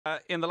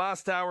In the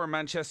last hour,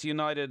 Manchester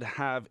United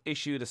have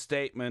issued a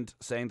statement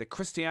saying that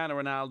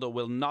Cristiano Ronaldo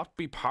will not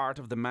be part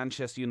of the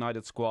Manchester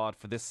United squad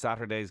for this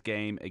Saturday's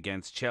game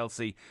against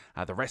Chelsea.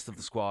 The rest of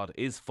the squad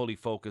is fully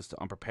focused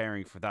on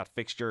preparing for that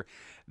fixture.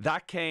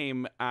 That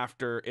came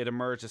after it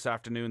emerged this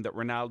afternoon that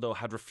Ronaldo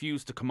had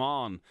refused to come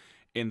on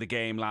in the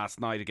game last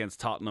night against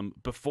Tottenham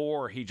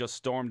before he just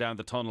stormed down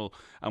the tunnel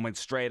and went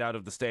straight out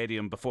of the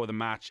stadium before the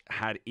match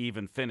had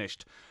even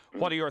finished.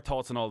 What are your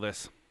thoughts on all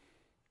this?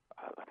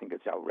 I think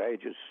it's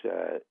outrageous,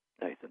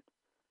 Nathan.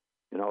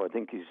 I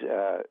think he's.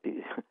 I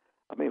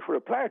mean, for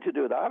a player to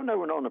do that, I've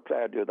never known a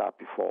player do that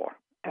before,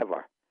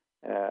 ever.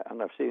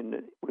 And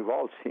we've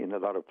all seen a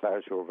lot of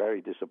players who are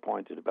very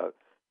disappointed about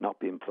not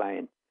being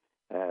playing.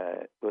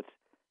 But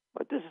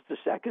this is the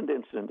second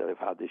incident that I've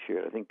had this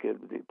year. I think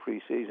the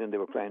pre-season they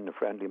were playing a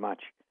friendly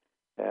match,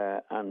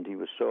 and he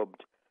was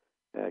subbed,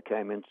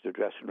 came into the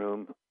dressing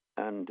room,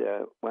 and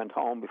went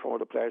home before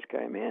the players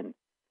came in.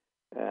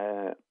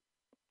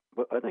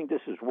 But I think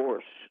this is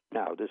worse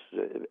now. This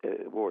is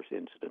a worse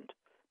incident,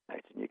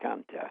 Nathan. You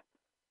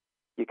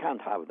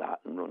can't have that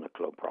and run a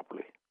club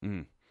properly.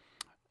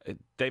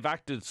 They've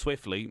acted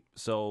swiftly,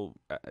 so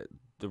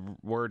the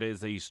word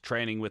is that he's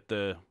training with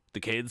the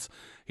kids.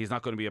 He's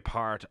not going to be a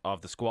part of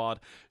the squad.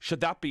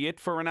 Should that be it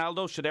for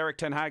Ronaldo? Should Eric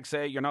Ten Hag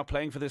say, you're not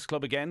playing for this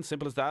club again?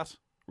 Simple as that?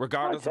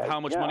 Regardless of how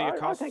much money it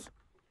costs?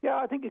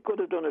 I think he could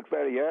have done it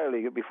very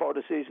early, before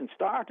the season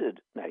started,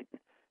 Nathan.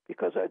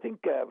 Because I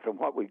think from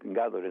what we can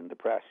gather in the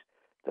press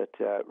that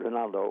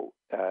Ronaldo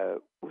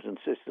was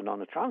insisting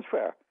on a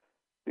transfer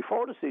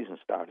before the season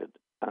started,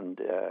 and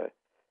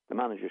the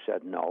manager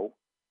said no.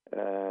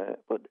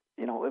 But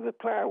if a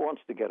player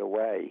wants to get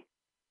away,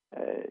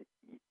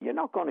 you're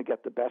not going to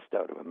get the best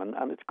out of him,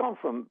 and it's gone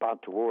from bad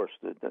to worse.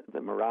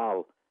 The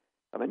morale.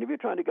 I mean, if you're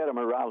trying to get a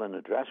morale in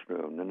a dressing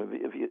room, and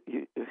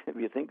if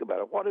you think about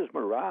it, what is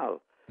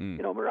morale?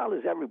 Morale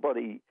is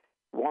everybody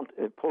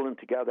pulling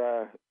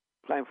together,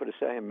 playing for the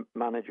same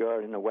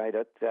manager in a way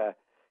that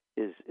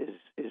is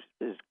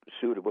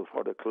suitable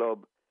for the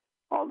club.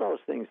 All those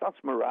things, that's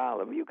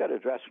morale. If you get a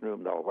dressing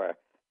room, though, where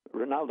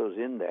Ronaldo's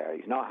in there,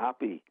 he's not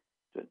happy,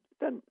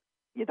 then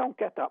you don't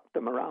get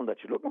the morale that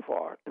you're looking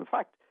for. In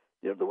fact,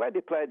 the way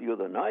they played the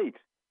other night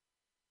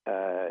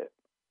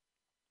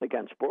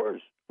against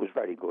Spurs was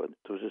very good.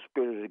 There was a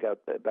spirit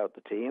about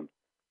the team.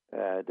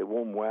 They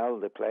won well,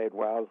 they played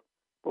well,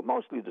 but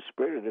mostly the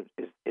spirit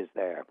is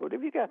there. But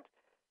if you get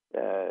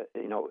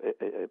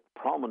a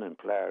prominent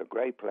player, a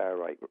great player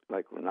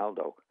like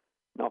Ronaldo,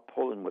 not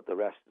pulling with the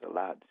rest of the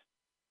lads,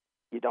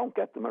 you don't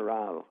get the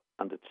morale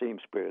and the team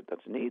spirit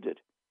that's needed.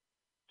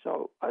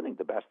 So I think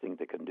the best thing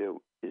they can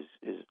do is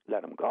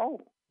let him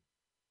go,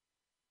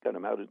 get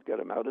him out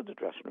of the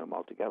dressing room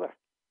altogether.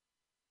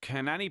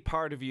 Can any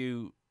part of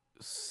you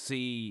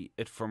see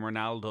it from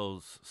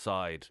Ronaldo's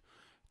side?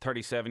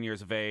 37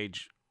 years of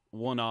age,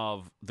 one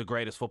of the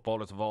greatest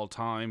footballers of all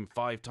time,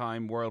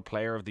 5-time World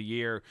Player of the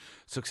Year.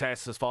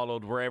 Success has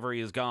followed wherever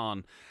he has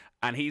gone.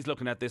 And he's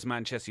looking at this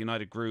Manchester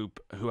United group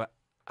who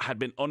had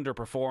been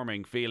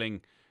underperforming,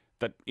 feeling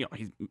that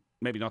he's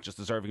maybe not just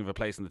deserving of a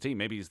place in the team,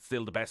 maybe he's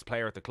still the best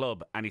player at the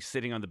club, and he's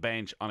sitting on the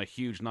bench on a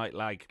huge night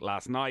like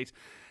last night,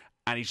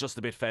 and he's just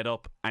a bit fed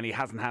up, and he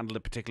hasn't handled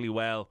it particularly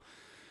well.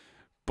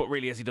 But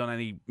really, has he done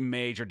any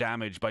major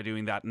damage by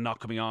doing that and not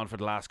coming on for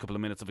the last couple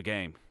of minutes of a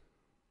game?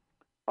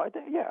 I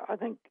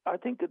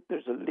think that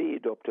there's a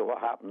lead up to what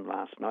happened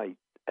last night,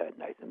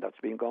 Nathan. That's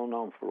been going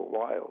on for a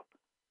while,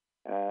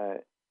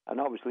 and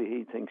obviously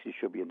he thinks he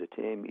should be in the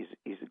team.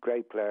 He's a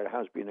great player,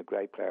 has been a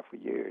great player for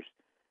years,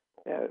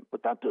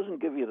 but that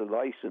doesn't give you the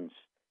license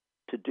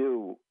to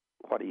do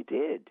what he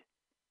did.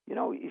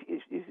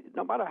 He's,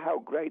 no matter how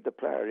great the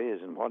player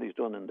is and what he's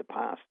done in the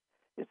past,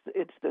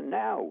 it's the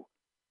now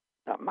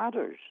that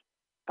matters.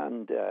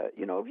 And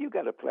if you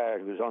get a player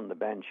who's on the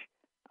bench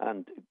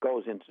and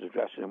goes into the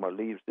dressing room or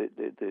leaves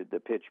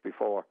the pitch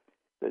before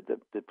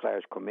the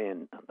players come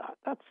in,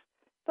 and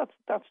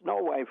that's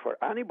no way for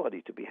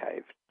anybody to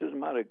behave. Doesn't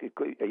matter.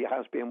 He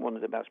has been one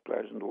of the best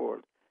players in the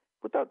world,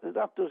 but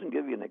that doesn't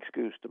give you an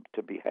excuse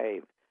to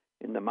behave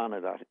in the manner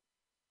that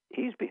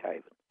he's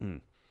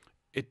behaving.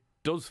 It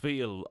does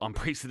feel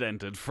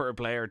unprecedented for a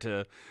player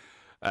to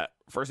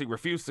firstly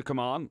refuse to come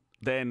on,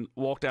 then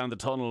walk down the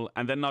tunnel,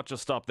 and then not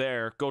just stop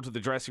there, go to the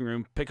dressing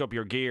room, pick up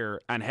your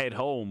gear and head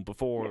home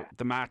before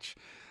the match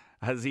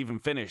has even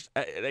finished.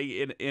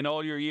 In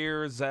all your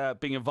years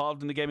being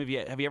involved in the game, have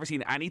you ever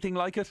seen anything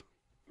like it?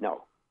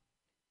 No,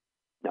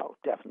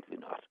 definitely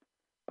not.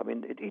 I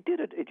mean, he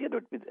did it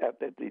at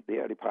the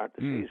early part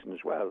of the season as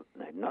well.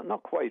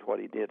 Not quite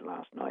what he did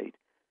last night,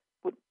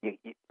 but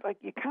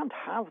you can't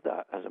have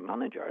that as a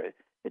manager.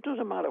 It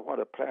doesn't matter what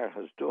a player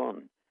has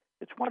done.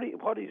 It's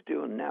what he's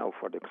doing now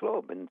for the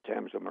club in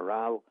terms of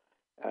morale,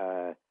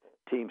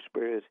 team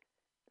spirit.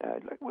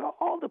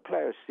 All the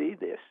players see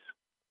this,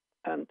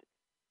 and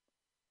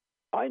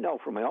I know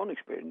from my own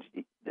experience,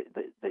 you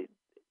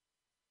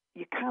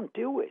can't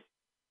do it.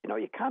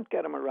 You can't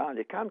get a morale,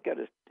 you can't get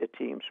a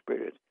team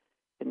spirit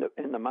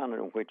in the manner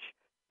in which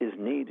is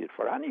needed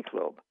for any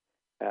club.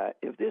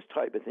 if this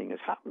type of thing is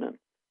happening.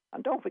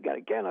 And don't forget,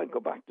 again, I'd go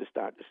back to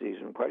start the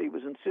season where he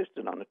was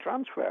insisting on a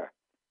transfer.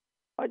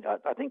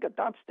 I think at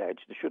that stage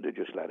they should have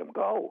just let him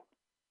go,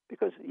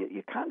 because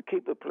you can't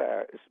keep a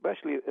player,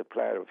 especially a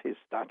player of his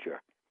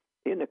stature,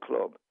 in a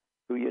club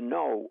who you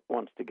know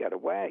wants to get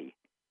away.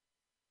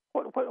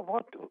 What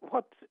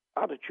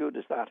attitude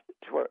is that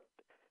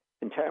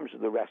in terms of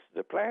the rest of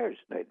the players,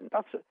 Nathan?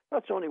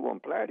 That's only one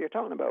player. You're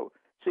talking about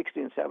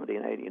 16,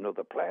 17, 18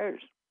 other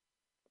players.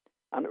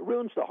 And it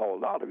ruins the whole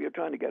lot if you're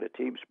trying to get a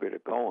team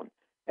spirit going.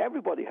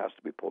 Everybody has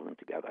to be pulling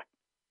together.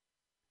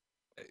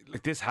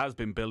 Like, this has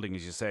been building,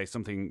 as you say.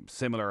 Something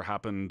similar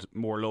happened,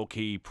 more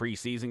low-key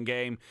pre-season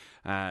game,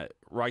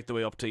 right the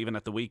way up to even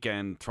at the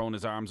weekend, throwing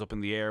his arms up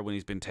in the air when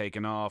he's been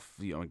taken off,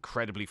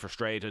 incredibly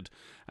frustrated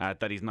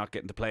that he's not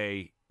getting to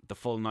play the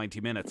full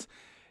 90 minutes.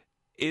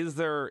 Is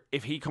there,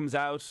 if he comes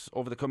out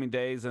over the coming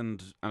days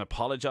and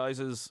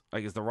apologises,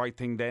 like, is the right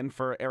thing then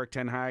for Erik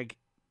ten Hag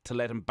to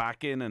let him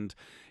back in and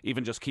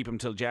even just keep him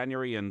till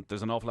January, and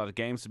there's an awful lot of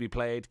games to be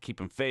played,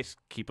 keep him fit,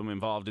 keep him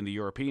involved in the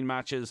European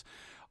matches?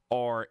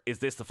 Or is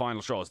this the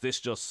final straw? Is this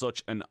just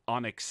such an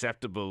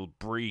unacceptable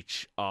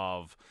breach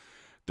of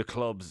the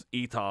club's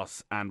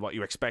ethos and what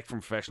you expect from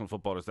professional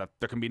footballers that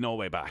there can be no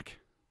way back?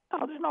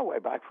 No, there's no way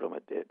back from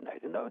it,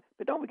 Nathan. No,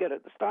 but don't forget,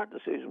 at the start of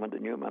the season when the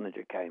new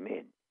manager came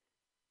in,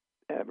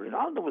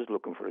 Ronaldo was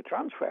looking for a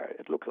transfer.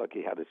 It looked like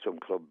he had some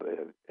club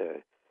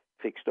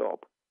fixed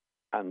up.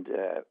 And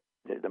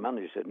the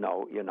manager said,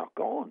 no, you're not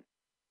going.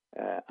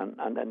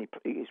 And then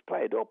he's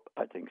played up,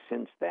 I think,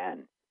 since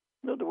then.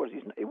 In other words,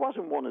 he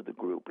wasn't one of the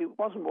group. He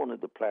wasn't one of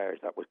the players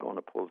that was going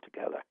to pull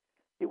together.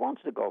 He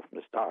wanted to go from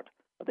the start.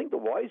 I think the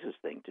wisest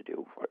thing to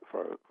do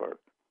for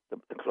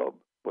the club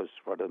was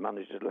for the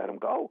manager to let him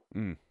go.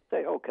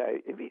 Say,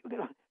 okay,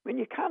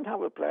 you can't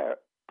have a player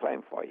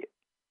playing for you,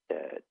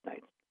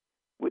 Nathan,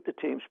 with the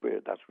team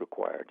spirit that's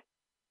required.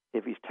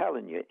 If he's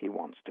telling you he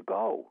wants to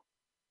go,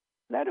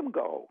 let him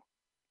go.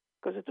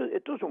 Because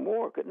it doesn't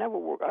work. It never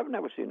works. I've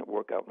never seen it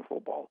work out in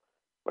football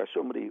where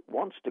somebody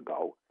wants to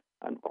go,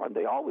 and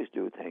they always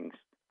do things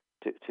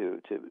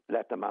to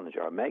let the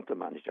manager or make the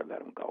manager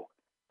let him go.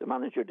 The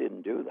manager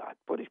didn't do that,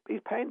 but he's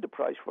paying the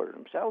price for it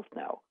himself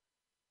now.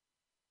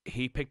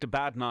 He picked a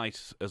bad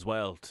night as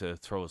well to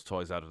throw his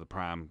toys out of the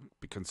pram,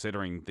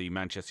 considering the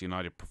Manchester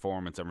United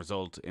performance and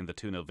result in the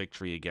 2-0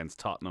 victory against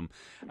Tottenham.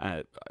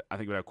 I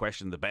think without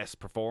question the best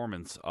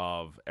performance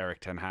of Erik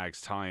ten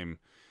Hag's time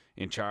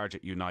in charge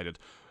at United.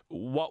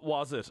 What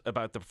was it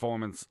about the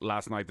performance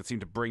last night that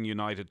seemed to bring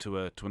United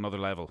to another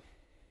level?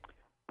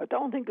 I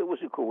don't think it was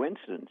a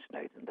coincidence,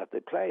 Nathan, that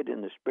they played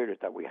in the spirit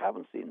that we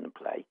haven't seen them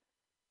play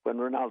when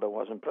Ronaldo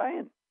wasn't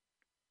playing.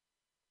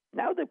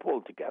 Now they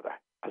pulled together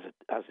as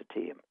a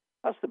team.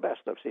 That's the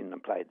best I've seen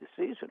them play this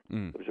season.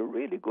 It was a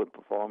really good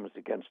performance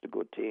against a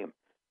good team,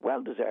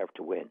 well deserved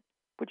to win.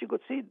 But you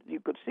could see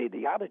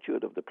the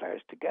attitude of the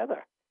players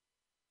together.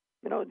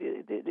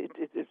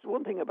 It's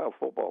one thing about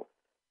football.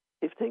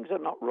 If things are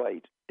not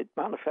right, it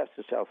manifests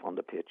itself on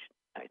the pitch,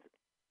 Nathan.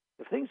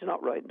 If things are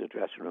not right in the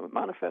dressing room, it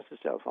manifests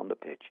itself on the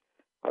pitch.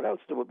 Or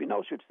else there would be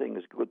no such thing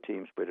as good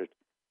team spirit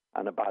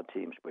and a bad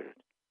team spirit.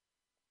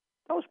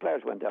 Those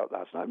players went out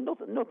last night.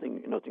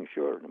 Nothing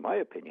sure, in my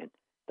opinion,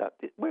 that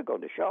we're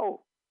going to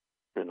show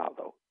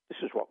Ronaldo this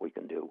is what we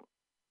can do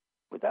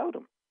without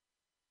him.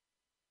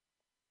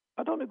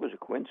 I don't think it was a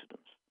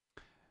coincidence.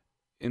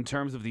 In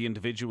terms of the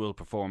individual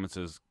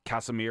performances,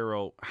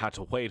 Casemiro had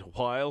to wait a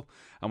while,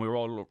 and we were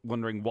all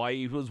wondering why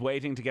he was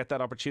waiting to get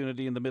that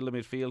opportunity in the middle of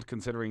midfield,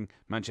 considering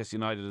Manchester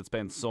United had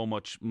spent so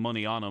much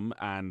money on him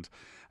and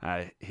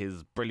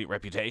his brilliant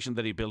reputation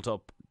that he built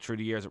up through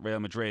the years at Real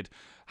Madrid.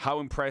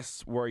 How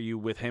impressed were you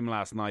with him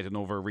last night and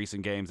over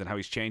recent games, and how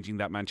he's changing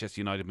that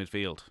Manchester United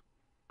midfield?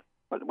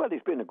 Well,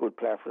 he's been a good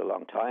player for a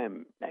long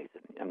time,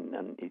 Nathan,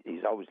 and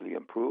he's obviously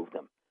improved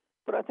them.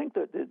 But I think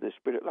that the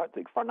spirit, like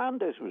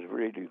Fernandes was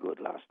really good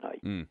last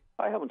night.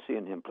 I haven't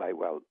seen him play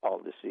well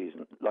all this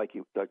season, like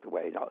the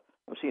way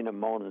I'm seeing him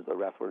moaning at the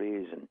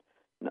referees and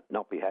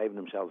not behaving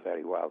himself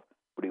very well.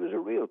 But he was a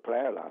real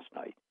player last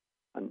night,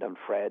 and then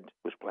Fred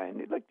was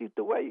playing like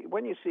the way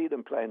when you see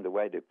them playing the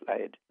way they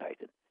played,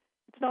 Nathan.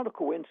 It's not a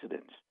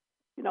coincidence.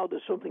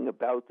 There's something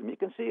about them. You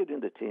can see it in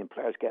the team.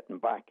 Players getting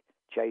back,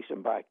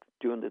 chasing back,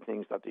 doing the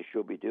things that they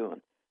should be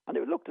doing, and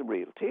it looked a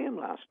real team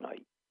last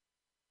night.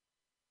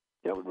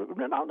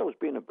 Ronaldo's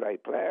been a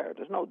great player.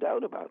 There's no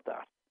doubt about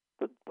that.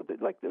 But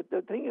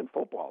the thing in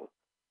football,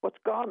 what's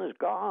gone is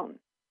gone.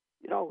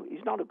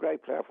 He's not a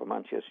great player for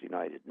Manchester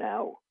United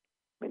now.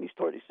 I mean, he's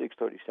 36,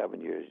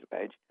 37 years of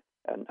age,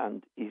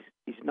 and he's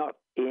not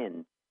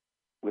in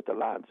with the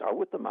lads or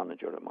with the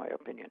manager, in my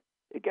opinion.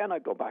 Again, I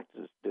go back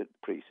to the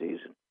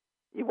pre-season.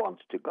 He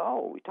wants to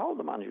go. He told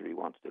the manager he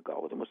wants to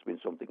go. There must have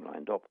been something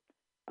lined up,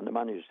 and the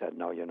manager said,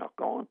 "No, you're not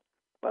going."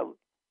 Well,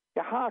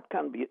 your heart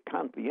can't be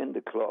in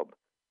the club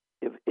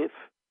if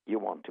you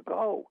want to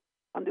go.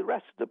 And the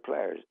rest of the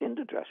players in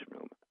the dressing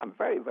room, and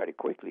very, very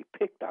quickly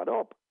picked that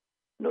up.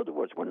 In other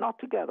words, we're not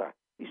together.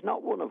 He's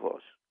not one of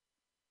us.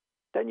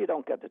 Then you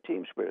don't get the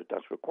team spirit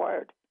that's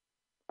required.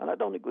 And I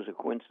don't think it was a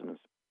coincidence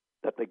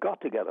that they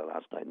got together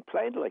last night and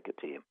played like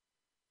a team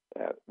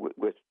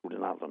with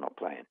Ronaldo not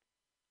playing.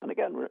 And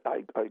again,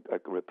 I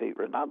repeat,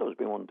 Ronaldo's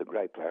been one of the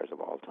great players of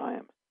all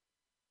time.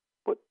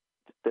 But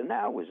the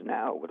now is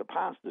now, where the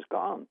past is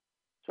gone.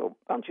 So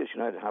Manchester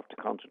United have to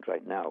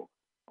concentrate now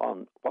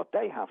on what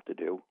they have to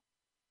do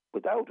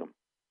without him.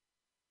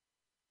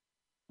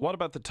 What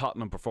about the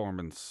Tottenham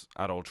performance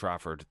at Old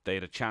Trafford? They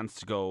had a chance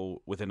to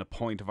go within a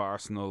point of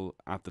Arsenal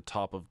at the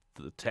top of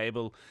the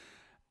table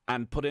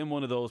and put in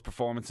one of those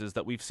performances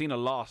that we've seen a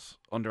lot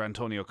under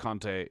Antonio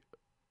Conte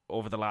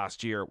over the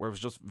last year, where it was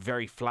just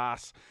very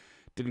flat,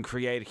 didn't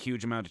create a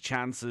huge amount of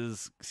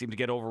chances, seemed to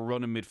get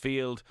overrun in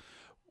midfield.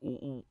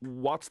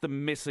 What's the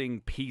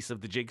missing piece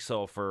of the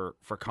jigsaw for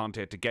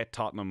Conte to get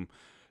Tottenham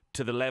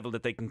to the level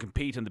that they can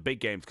compete in the big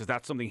games? Because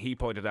that's something he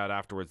pointed out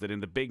afterwards, that in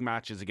the big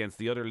matches against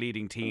the other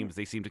leading teams,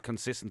 they seem to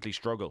consistently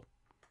struggle.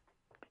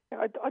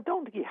 I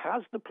don't think he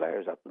has the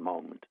players at the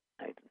moment,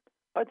 Nathan.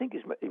 I think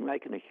he's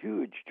making a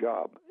huge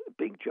job, a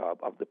big job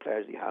of the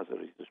players he has at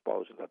his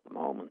disposal at the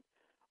moment.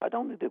 I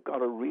don't think they've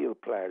got a real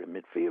player in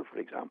midfield, for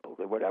example.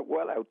 They were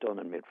well outdone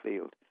in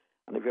midfield.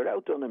 And if you're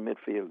outdone in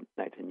midfield,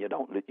 Nathan, you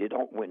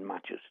don't win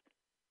matches.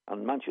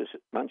 And Manchester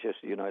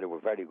United were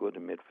very good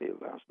in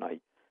midfield last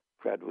night.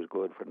 Fred was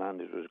good.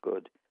 Fernandes was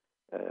good.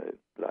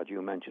 Lad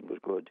you mentioned was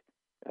good.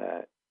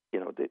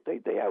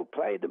 They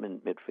outplayed them in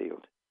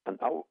midfield, and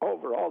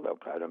overall they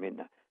outplayed. I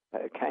mean,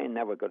 Kane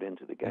never got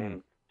into the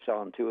game.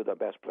 Son, two of their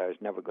best players,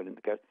 never got into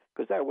the game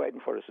because they're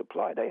waiting for a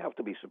supply. They have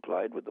to be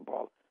supplied with the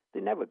ball.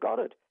 They never got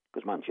it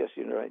because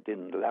Manchester United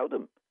didn't allow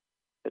them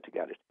to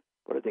get it.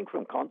 But I think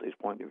from Conte's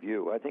point of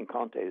view, I think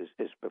Conte is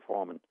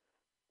performing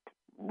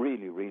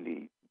really,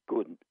 really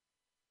good.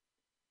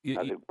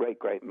 As a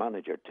great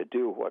manager to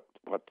do what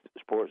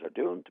Spurs are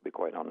doing, to be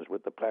quite honest,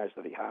 with the players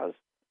that he has,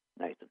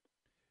 Nathan.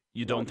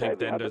 You don't think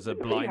then there's a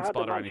blind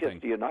spot or anything?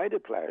 Manchester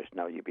United players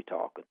now you'd be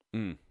talking.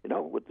 You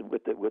know, with the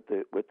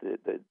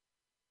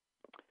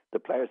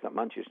players that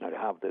Manchester United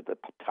have, the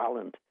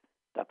talent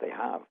that they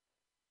have,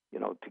 you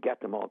know, to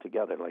get them all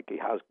together like he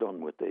has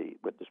done with the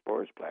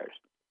Spurs players.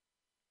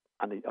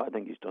 And I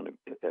think he's done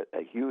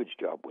a huge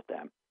job with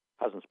them.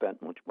 Hasn't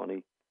spent much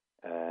money.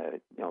 A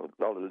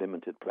lot of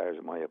limited players,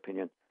 in my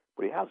opinion.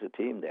 But he has a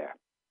team there.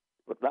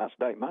 But last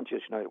night,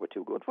 Manchester United were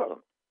too good for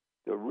them.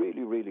 They were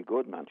really, really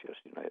good, Manchester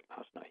United,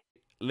 last night.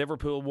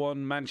 Liverpool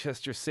 1,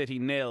 Manchester City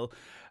 0.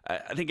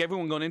 I think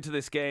everyone going into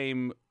this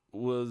game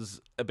was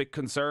a bit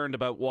concerned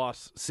about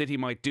what City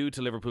might do to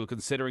Liverpool,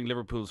 considering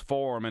Liverpool's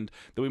form, and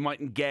that we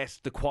mightn't get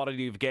the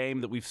quality of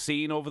game that we've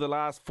seen over the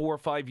last 4 or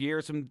 5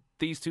 years from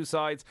these two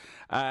sides.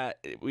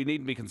 We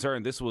needn't be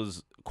concerned. This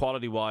was,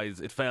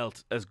 quality-wise, it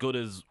felt as good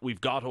as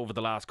we've got over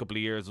the last couple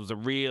of years. It was a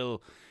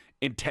real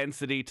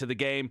intensity to the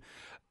game.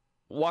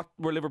 What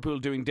were Liverpool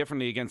doing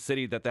differently against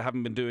City that they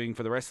haven't been doing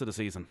for the rest of the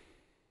season?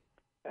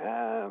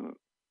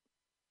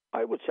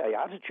 I would say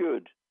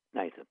attitude,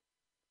 Nathan.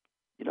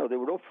 You know, they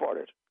were up for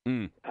it.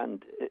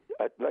 And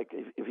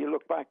if you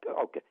look back,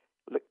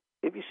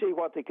 if you see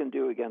what they can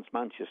do against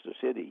Manchester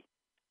City,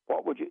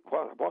 what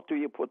do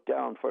you put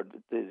down for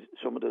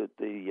some of the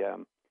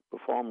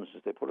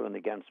performances they put on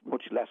against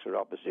much lesser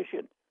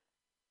opposition?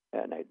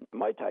 And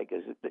my take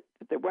is that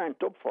they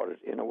weren't up for it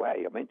in a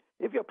way. I mean,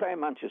 if you're playing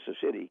Manchester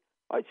City,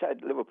 I'd say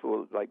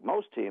Liverpool, like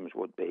most teams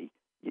would be,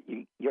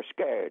 you're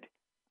scared,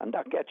 and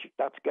that gets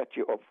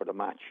you up for the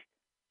match.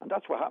 And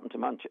that's what happened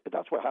to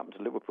That's what happened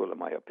to Liverpool, in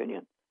my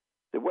opinion.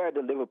 They were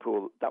the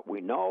Liverpool that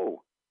we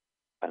know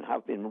and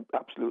have been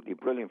absolutely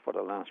brilliant for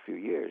the last few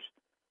years.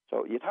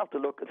 So you'd have to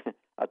look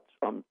at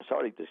I'm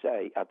sorry to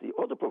say, at the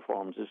other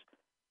performances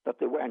that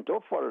they weren't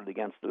up for it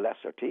against the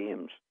lesser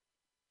teams.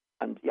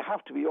 And you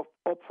have to be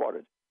up for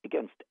it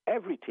against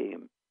every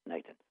team,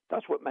 Nathan.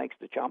 That's what makes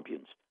the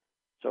champions.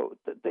 So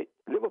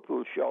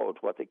Liverpool showed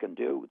what they can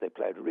do. They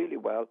played really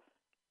well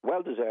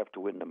deserved to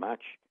win the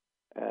match.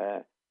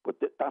 But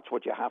that's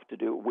what you have to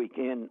do week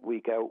in,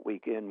 week out,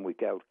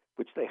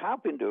 which they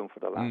have been doing for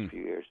the last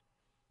few years.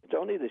 It's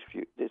only this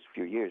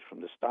few years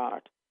from the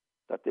start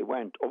that they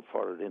went up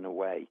for it in a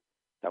way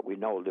that we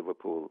know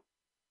Liverpool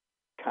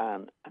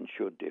can and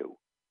should do.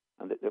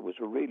 And it was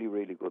a really,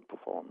 really good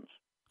performance.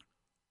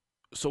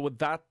 So would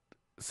that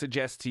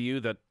suggest to you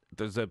that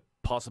there's a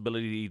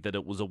possibility that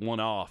it was a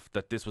one-off,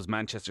 that this was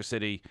Manchester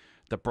City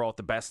that brought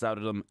the best out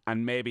of them,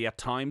 and maybe at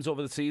times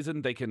over the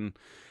season they can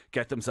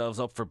get themselves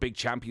up for big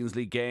Champions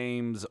League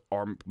games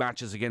or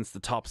matches against the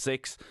top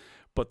six,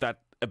 but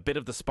that a bit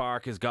of the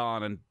spark is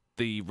gone and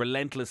the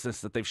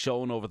relentlessness that they've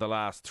shown over the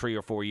last 3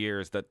 or 4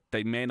 years, that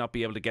they may not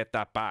be able to get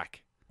that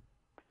back?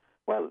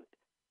 Well,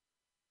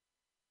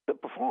 the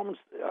performance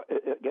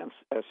against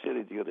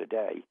City the other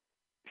day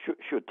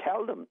should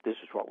tell them this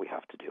is what we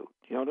have to do.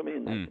 Do you know what I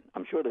mean?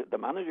 I'm sure that the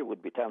manager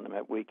would be telling them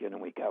that week in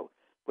and week out,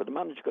 but the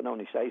manager can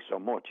only say so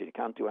much. He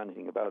can't do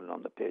anything about it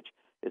on the pitch.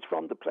 It's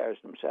from the players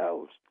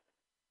themselves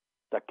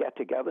that get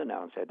together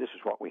now and say this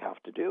is what we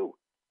have to do.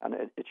 And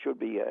it should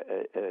be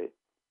a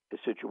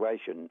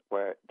situation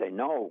where they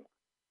know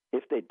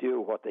if they do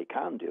what they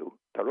can do,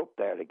 they're up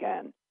there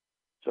again.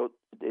 So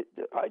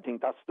I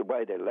think that's the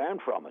way they learn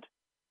from it.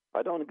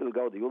 I don't think it'll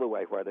go the other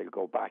way, where they'll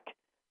go back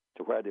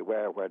to where they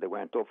were, where they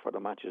went up for the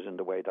matches in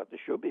the way that they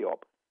should be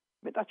up.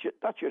 I mean,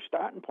 that's your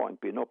starting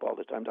point, being up all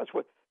the time. That's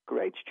what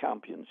creates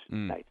champions,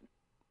 Nathan.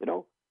 You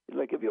know,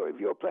 like if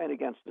you're playing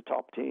against the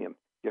top team,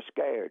 you're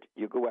scared.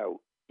 You go out.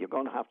 You're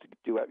going to have to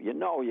do.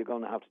 You're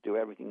going to have to do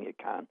everything you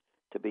can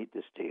to beat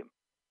this team.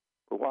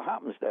 But what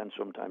happens then?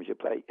 Sometimes you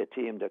play a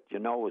team that you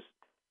know is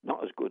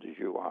not as good as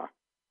you are,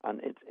 and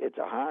it's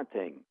a hard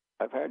thing.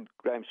 I've heard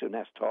Graham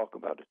Souness talk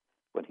about it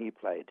when he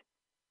played,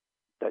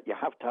 that you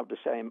have to have the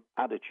same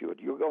attitude.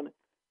 You're going to,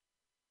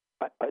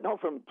 I know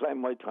from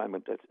playing my time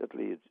at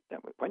Leeds,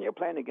 when you're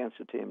playing against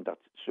a team that's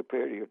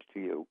inferior to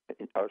you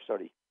in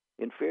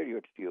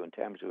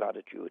terms of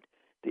attitude,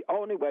 the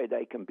only way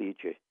they can beat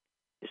you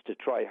is to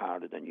try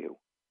harder than you.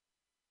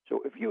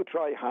 So if you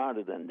try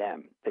harder than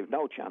them, they've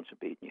no chance of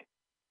beating you.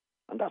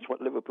 And that's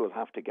what Liverpool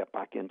have to get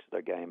back into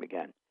their game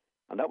again.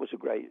 And that was a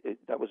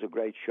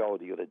great show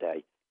the other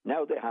day.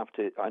 Now they have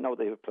to. I know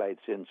they have played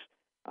since,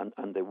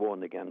 and they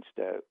won against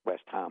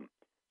West Ham.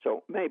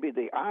 So maybe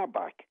they are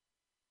back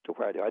to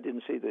where I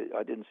didn't see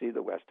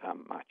the West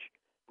Ham match.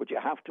 But you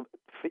have to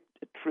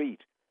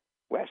treat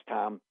West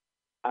Ham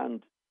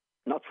and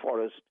not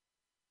Forest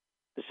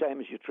the same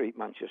as you treat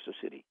Manchester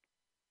City.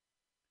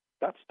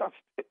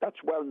 That's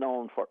well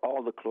known for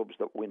all the clubs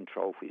that win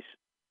trophies,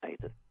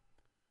 Nathan,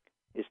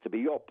 is to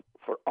be up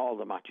for all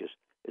the matches,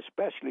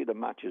 especially the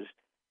matches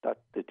that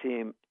the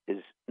team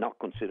is not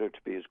considered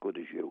to be as good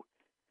as you.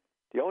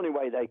 The only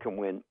way they can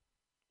win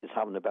is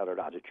having a better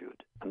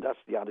attitude, and that's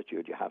the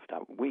attitude you have to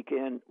have week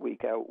in,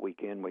 week out,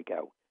 week in, week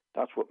out.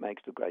 That's what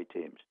makes the great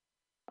teams.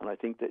 And I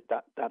think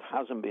that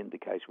hasn't been the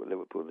case with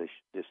Liverpool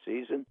this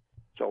season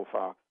so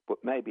far, but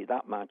maybe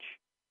that match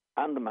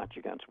and the match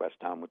against West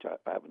Ham, which I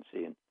haven't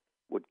seen,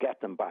 would get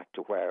them back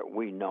to where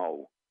we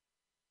know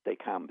they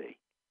can be.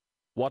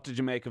 What did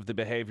you make of the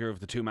behaviour of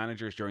the two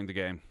managers during the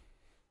game?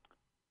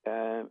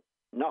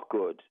 Not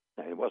good.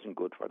 It wasn't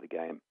good for the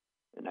game,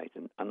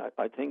 Nathan. And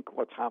I think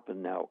what's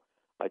happened now,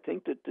 I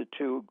think that the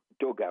two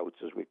dugouts,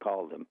 as we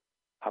call them,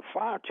 are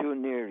far too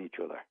near each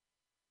other.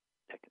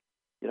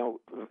 You know,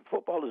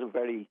 football is a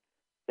very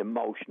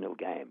emotional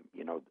game.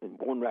 You know,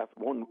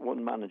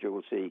 one manager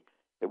will see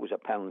it was a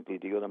penalty,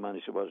 the other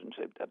manager wasn't.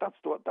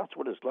 That's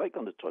what it's like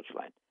on the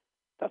touchline.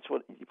 That's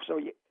what. So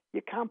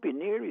you can't be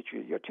near each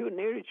other. You're too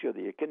near each other.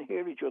 You can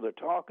hear each other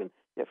talking.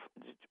 It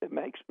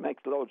makes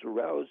loads of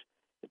rows.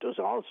 It does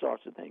all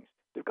sorts of things.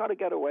 They've got to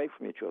get away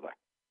from each other.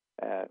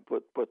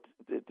 But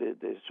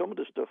some of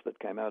the stuff that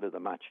came out of the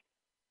match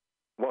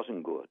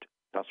wasn't good.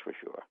 That's for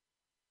sure.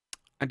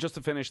 And just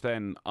to finish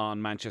then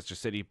on Manchester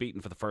City,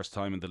 beaten for the first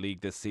time in the league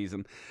this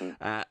season.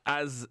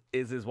 As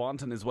is his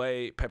wont and his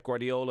way, Pep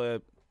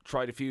Guardiola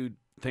tried a few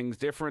things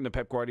different, and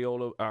Phil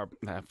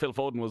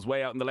Foden was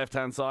way out on the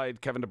left-hand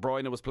side. Kevin De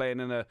Bruyne was playing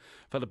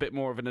felt a bit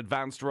more of an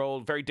advanced role,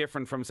 very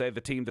different from, say,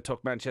 the team that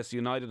took Manchester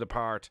United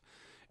apart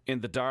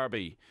in the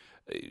derby.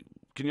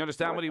 Can you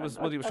understand what he was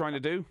trying to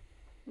do?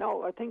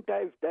 No, I think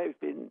they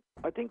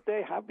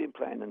have been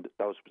playing in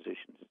those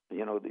positions.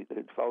 You know, the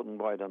Foden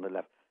wide on the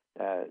left.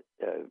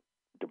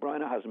 De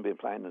Bruyne hasn't been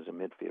playing as a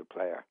midfield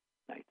player,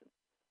 Nathan.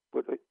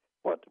 But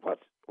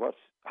what's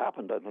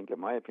happened, I think, in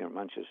my opinion,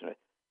 Manchester,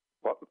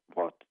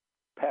 what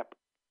Pep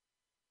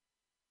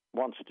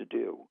wants to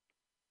do,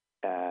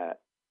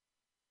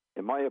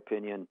 in my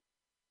opinion,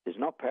 is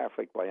not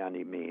perfect by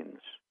any means.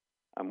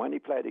 And when he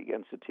played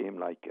against a team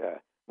like,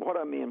 what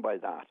I mean by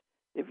that,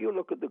 if you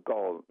look at the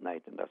goal,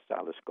 Nathan, that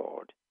Salah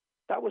scored,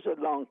 that was a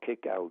long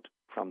kick out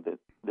from the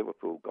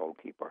Liverpool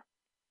goalkeeper,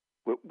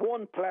 with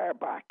one player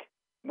back,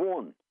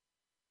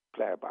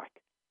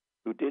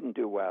 who didn't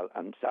do well,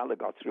 and Salah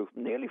got through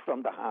nearly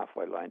from the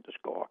halfway line to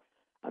score.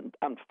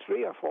 And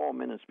 3 or 4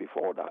 minutes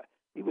before that,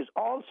 he was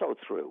also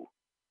through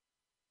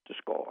to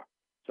score.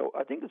 So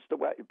I think it's the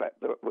way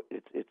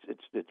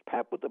it's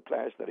Pep with the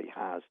players that he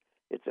has.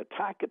 It's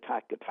attack.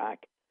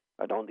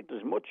 I don't think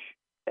there's much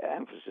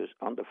emphasis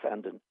on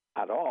defending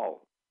at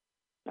all.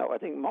 Now, I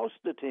think most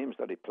of the teams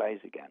that he plays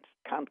against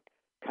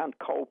can't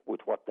cope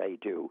with what they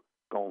do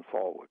going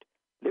forward.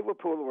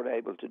 Liverpool were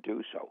able to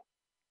do so.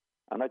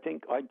 And I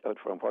think,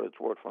 from what it's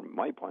worth, from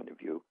my point of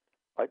view,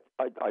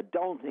 I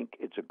don't think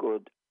it's a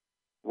good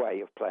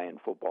way of playing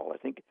football. I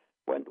think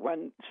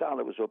when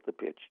Salah was up the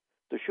pitch,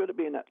 there should have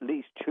been at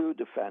least 2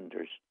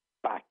 defenders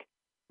back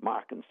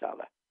marking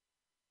Salah.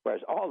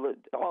 Whereas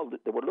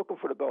they were looking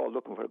for the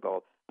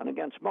goal. And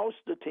against most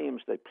of the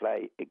teams they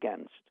play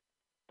against,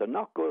 they're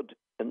not good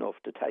enough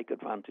to take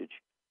advantage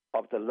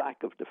of the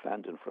lack of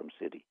defending from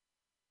City.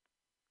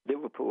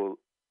 Liverpool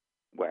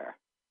were.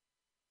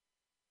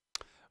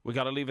 We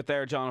got to leave it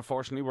there, John.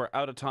 Unfortunately, we're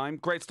out of time.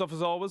 Great stuff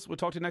as always. We'll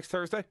talk to you next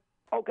Thursday.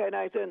 Okay,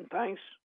 Nathan. Thanks.